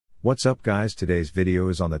What's up guys, today's video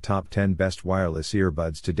is on the top 10 best wireless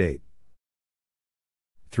earbuds to date.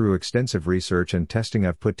 Through extensive research and testing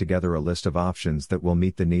I've put together a list of options that will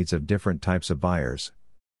meet the needs of different types of buyers.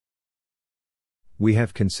 We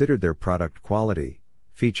have considered their product quality,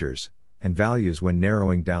 features, and values when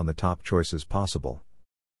narrowing down the top choices possible.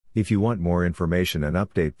 If you want more information and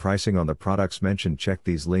update pricing on the products mentioned, check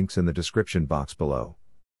these links in the description box below.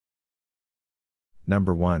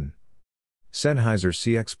 Number 1. Sennheiser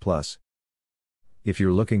CX Plus. If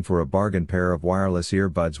you're looking for a bargain pair of wireless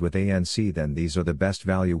earbuds with ANC, then these are the best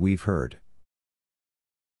value we've heard.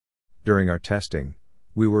 During our testing,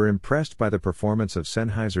 we were impressed by the performance of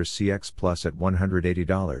Sennheiser CX Plus at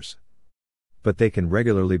 $180. But they can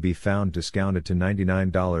regularly be found discounted to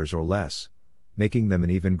 $99 or less, making them an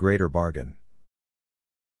even greater bargain.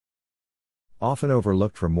 Often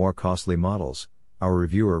overlooked for more costly models, our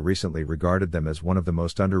reviewer recently regarded them as one of the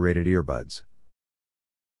most underrated earbuds.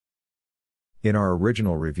 In our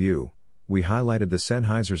original review, we highlighted the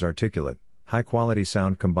Sennheiser's articulate, high-quality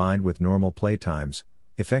sound combined with normal playtimes,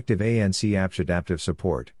 effective ANC adaptive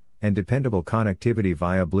support, and dependable connectivity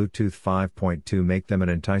via Bluetooth 5.2 make them an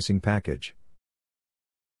enticing package.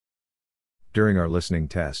 During our listening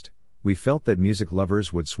test, we felt that music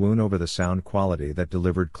lovers would swoon over the sound quality that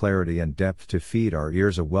delivered clarity and depth to feed our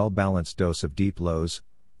ears, a well-balanced dose of deep lows,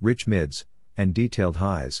 rich mids, and detailed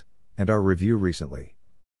highs, and our review recently.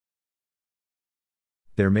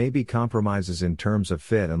 There may be compromises in terms of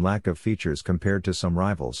fit and lack of features compared to some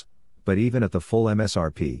rivals, but even at the full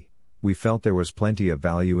MSRP, we felt there was plenty of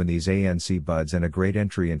value in these ANC buds and a great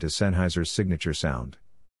entry into Sennheiser's signature sound.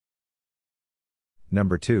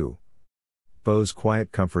 Number 2. Bose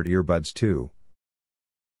Quiet Comfort Earbuds 2.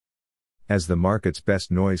 As the market's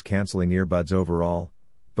best noise-canceling earbuds overall,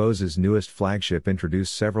 Bose's newest flagship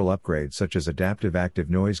introduced several upgrades such as adaptive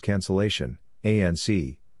active noise cancellation,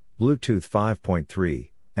 ANC, Bluetooth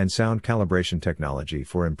 5.3, and sound calibration technology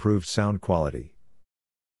for improved sound quality.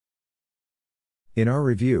 In our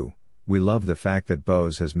review, we love the fact that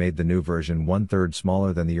Bose has made the new version 1/3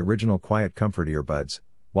 smaller than the original Quiet Comfort earbuds,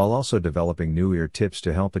 while also developing new ear tips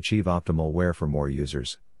to help achieve optimal wear for more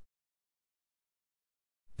users.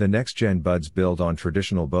 The next-gen buds build on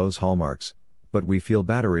traditional Bose hallmarks, but we feel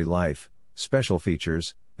battery life, special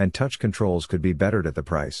features, and touch controls could be bettered at the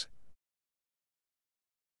price.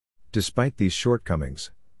 Despite these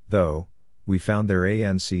shortcomings, though, we found their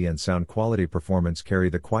ANC and sound quality performance carry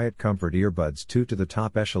the Quiet Comfort Earbuds 2 to the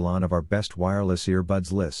top echelon of our best wireless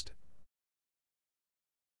earbuds list.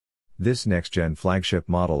 This next-gen flagship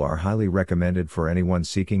model are highly recommended for anyone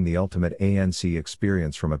seeking the ultimate ANC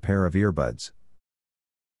experience from a pair of earbuds.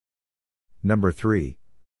 Number 3.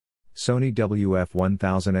 Sony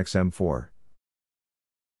WF-1000XM4.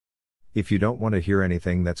 If you don't want to hear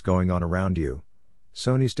anything that's going on around you,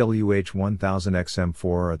 Sony's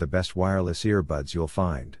WH-1000XM4 are the best wireless earbuds you'll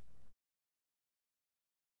find.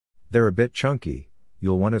 They're a bit chunky,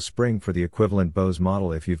 you'll want to spring for the equivalent Bose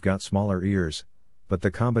model if you've got smaller ears, but the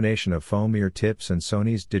combination of foam ear tips and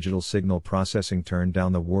Sony's digital signal processing turned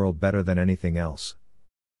down the world better than anything else.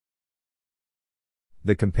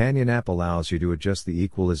 The companion app allows you to adjust the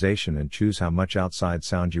equalization and choose how much outside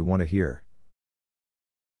sound you want to hear.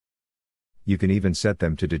 You can even set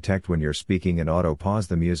them to detect when you're speaking and auto-pause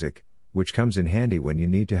the music, which comes in handy when you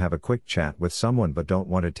need to have a quick chat with someone but don't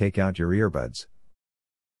want to take out your earbuds.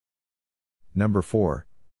 Number 4.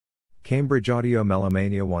 Cambridge Audio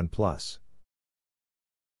Melomania 1 Plus.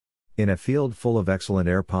 In a field full of excellent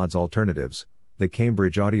AirPods alternatives, the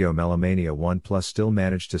Cambridge Audio Melomania 1 Plus still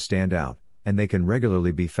manage to stand out, and they can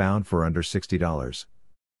regularly be found for under $60.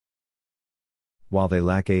 While they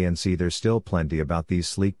lack ANC, there's still plenty about these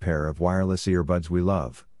sleek pair of wireless earbuds we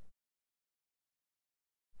love.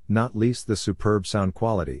 Not least the superb sound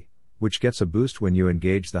quality, which gets a boost when you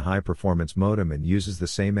engage the high-performance modem and uses the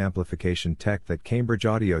same amplification tech that Cambridge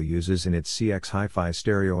Audio uses in its CX Hi-Fi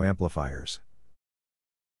stereo amplifiers.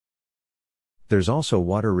 There's also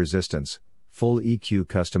water resistance, full EQ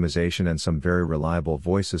customization and some very reliable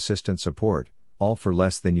voice assistant support, all for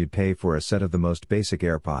less than you'd pay for a set of the most basic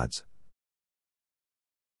AirPods.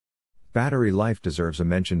 Battery life deserves a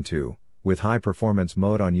mention too. With high-performance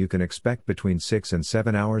mode on you can expect between 6 and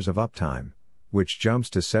 7 hours of uptime, which jumps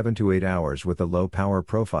to 7 to 8 hours with a low power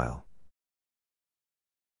profile.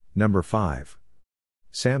 Number 5.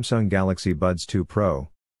 Samsung Galaxy Buds 2 Pro.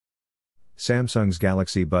 Samsung's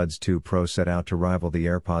Galaxy Buds 2 Pro set out to rival the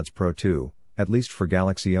AirPods Pro 2, at least for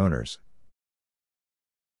Galaxy owners.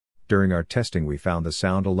 During our testing we found the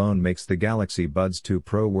sound alone makes the Galaxy Buds 2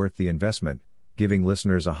 Pro worth the investment, giving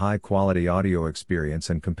listeners a high-quality audio experience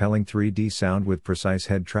and compelling 3D sound with precise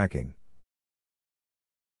head tracking.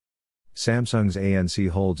 Samsung's ANC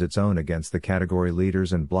holds its own against the category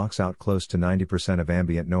leaders and blocks out close to 90% of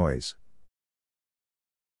ambient noise.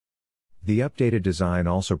 The updated design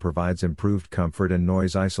also provides improved comfort and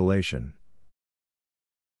noise isolation.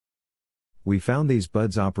 We found these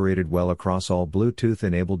buds operated well across all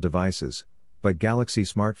Bluetooth-enabled devices, but Galaxy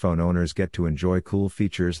smartphone owners get to enjoy cool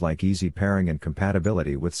features like easy pairing and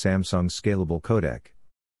compatibility with Samsung's scalable codec.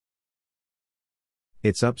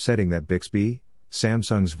 It's upsetting that Bixby,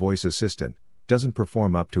 Samsung's voice assistant, doesn't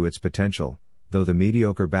perform up to its potential, though the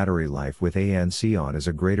mediocre battery life with ANC on is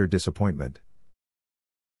a greater disappointment.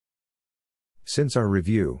 Since our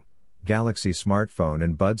review, Galaxy smartphone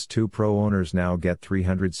and Buds 2 Pro owners now get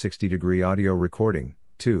 360-degree audio recording,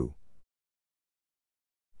 too.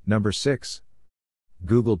 Number 6.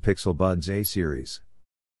 Google Pixel Buds A Series.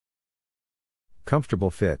 Comfortable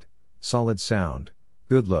fit, solid sound,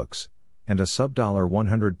 good looks, and a sub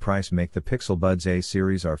 $100 price make the Pixel Buds A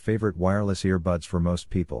Series our favorite wireless earbuds for most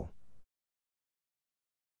people.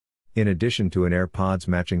 In addition to an AirPods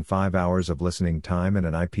matching 5 hours of listening time and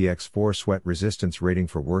an IPX4 sweat resistance rating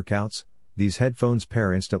for workouts, these headphones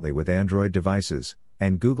pair instantly with Android devices,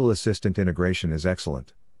 and Google Assistant integration is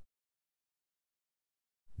excellent.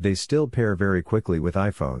 They still pair very quickly with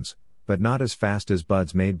iPhones, but not as fast as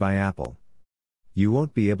buds made by Apple. You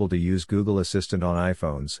won't be able to use Google Assistant on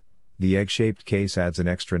iPhones. The egg-shaped case adds an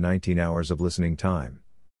extra 19 hours of listening time.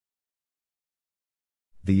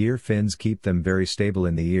 The ear fins keep them very stable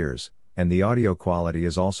in the ears, and the audio quality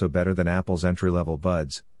is also better than Apple's entry-level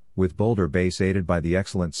buds, with bolder bass aided by the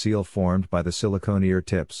excellent seal formed by the silicone ear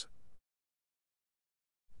tips.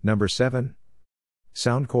 Number 7.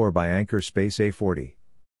 Soundcore by Anker Space A40.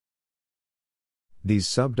 These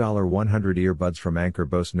sub $100 earbuds from Anker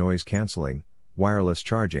boast noise cancelling, wireless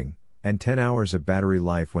charging, and 10 hours of battery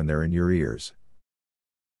life when they're in your ears.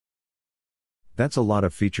 That's a lot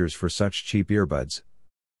of features for such cheap earbuds.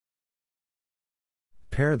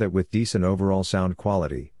 Pair that with decent overall sound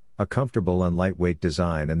quality, a comfortable and lightweight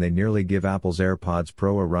design, and they nearly give Apple's AirPods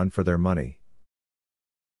Pro a run for their money.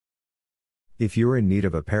 If you're in need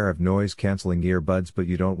of a pair of noise-canceling earbuds but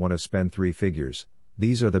you don't want to spend 3 figures,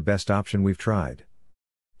 these are the best option we've tried.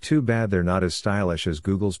 Too bad they're not as stylish as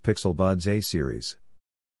Google's Pixel Buds A Series.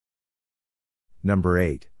 Number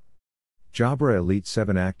 8. Jabra Elite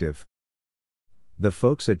 7 Active. The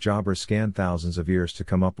folks at Jabra scanned thousands of ears to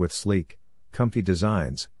come up with sleek, comfy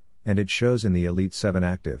designs, and it shows in the Elite 7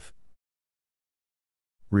 Active.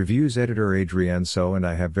 Reviews editor Adrienne So and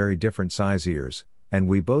I have very different size ears, and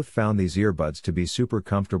we both found these earbuds to be super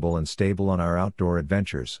comfortable and stable on our outdoor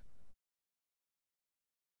adventures.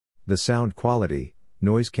 The sound quality,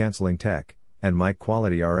 noise cancelling tech, and mic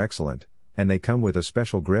quality are excellent, and they come with a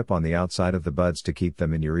special grip on the outside of the buds to keep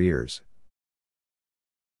them in your ears.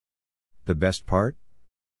 The best part?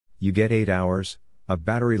 You get 8 hours of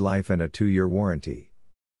battery life and a 2-year warranty.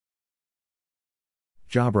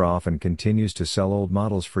 Jabra often continues to sell old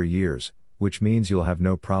models for years, which means you'll have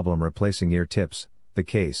no problem replacing ear tips, the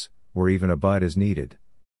case, or even a bud as needed.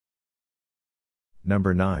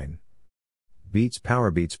 Number 9. Beats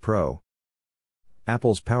PowerBeats Pro.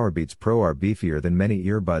 Apple's PowerBeats Pro are beefier than many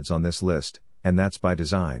earbuds on this list, and that's by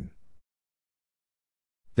design.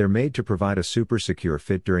 They're made to provide a super secure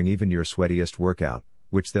fit during even your sweatiest workout,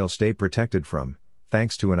 which they'll stay protected from,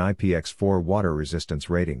 thanks to an IPX4 water resistance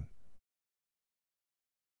rating.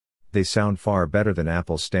 They sound far better than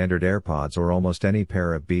Apple's standard AirPods or almost any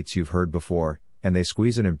pair of Beats you've heard before, and they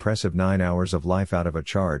squeeze an impressive 9 hours of life out of a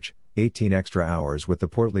charge, 18 extra hours with the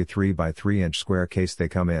portly 3x3-inch square case they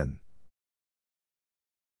come in.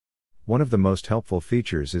 One of the most helpful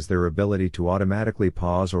features is their ability to automatically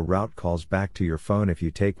pause or route calls back to your phone if you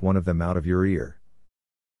take one of them out of your ear.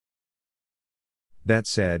 That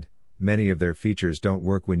said, many of their features don't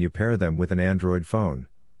work when you pair them with an Android phone,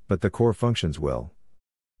 but the core functions will.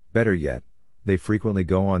 Better yet, they frequently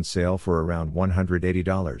go on sale for around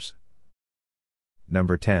 $180.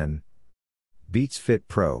 Number 10. Beats Fit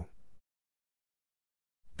Pro.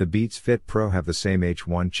 The Beats Fit Pro have the same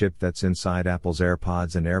H1 chip that's inside Apple's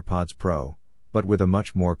AirPods and AirPods Pro, but with a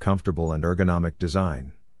much more comfortable and ergonomic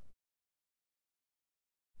design.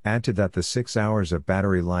 Add to that the 6 hours of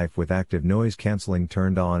battery life with active noise cancelling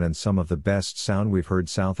turned on and some of the best sound we've heard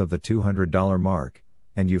south of the $200 mark,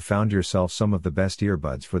 and you've found yourself some of the best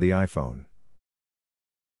earbuds for the iPhone.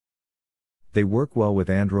 They work well with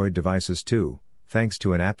Android devices too, thanks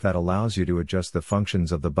to an app that allows you to adjust the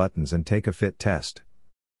functions of the buttons and take a fit test.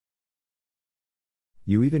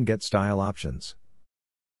 You even get style options.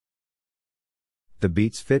 The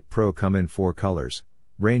Beats Fit Pro come in 4 colors,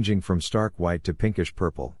 ranging from stark white to pinkish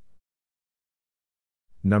purple.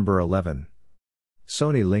 Number 11.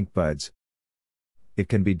 Sony Link Buds. It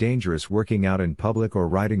can be dangerous working out in public or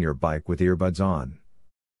riding your bike with earbuds on.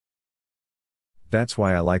 That's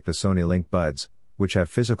why I like the Sony Link Buds, which have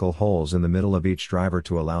physical holes in the middle of each driver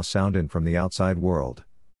to allow sound in from the outside world.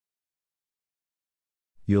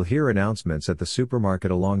 You'll hear announcements at the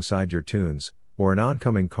supermarket alongside your tunes, or an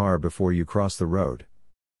oncoming car before you cross the road.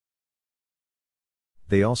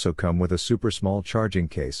 They also come with a super small charging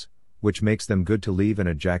case, which makes them good to leave in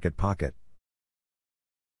a jacket pocket.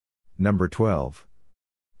 Number 12.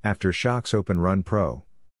 Aftershok's Open Run Pro.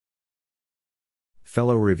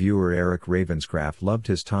 Fellow reviewer Eric Ravenscraft loved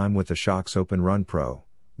his time with the Shox Open Run Pro,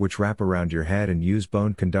 which wrap around your head and use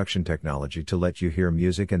bone conduction technology to let you hear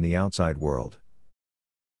music in the outside world.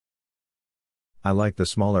 I like the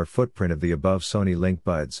smaller footprint of the above Sony Link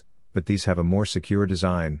Buds, but these have a more secure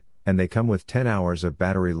design, and they come with 10 hours of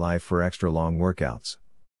battery life for extra long workouts.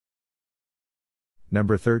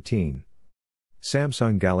 Number 13.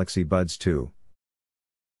 Samsung Galaxy Buds 2.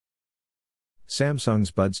 Samsung's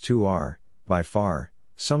Buds 2 are, by far,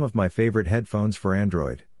 some of my favorite headphones for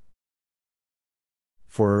Android.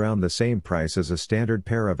 For around the same price as a standard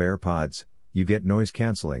pair of AirPods, you get noise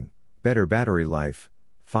cancelling, better battery life,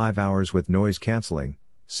 5 hours with noise cancelling,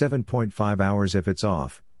 7.5 hours if it's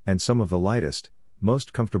off, and some of the lightest,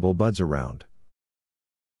 most comfortable buds around.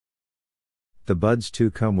 The Buds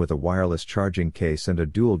 2 come with a wireless charging case and a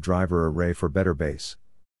dual driver array for better bass.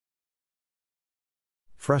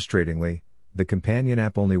 Frustratingly, the companion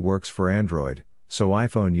app only works for Android, so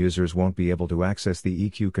iPhone users won't be able to access the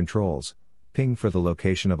EQ controls, ping for the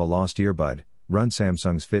location of a lost earbud, run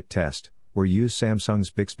Samsung's Fit Test, or use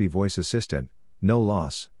Samsung's Bixby voice assistant, no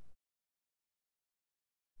loss.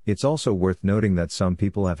 It's also worth noting that some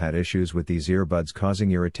people have had issues with these earbuds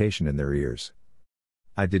causing irritation in their ears.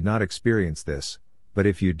 I did not experience this, but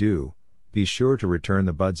if you do, be sure to return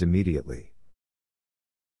the buds immediately.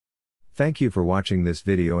 Thank you for watching this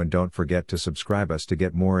video and don't forget to subscribe us to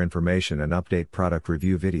get more information and update product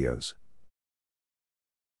review videos.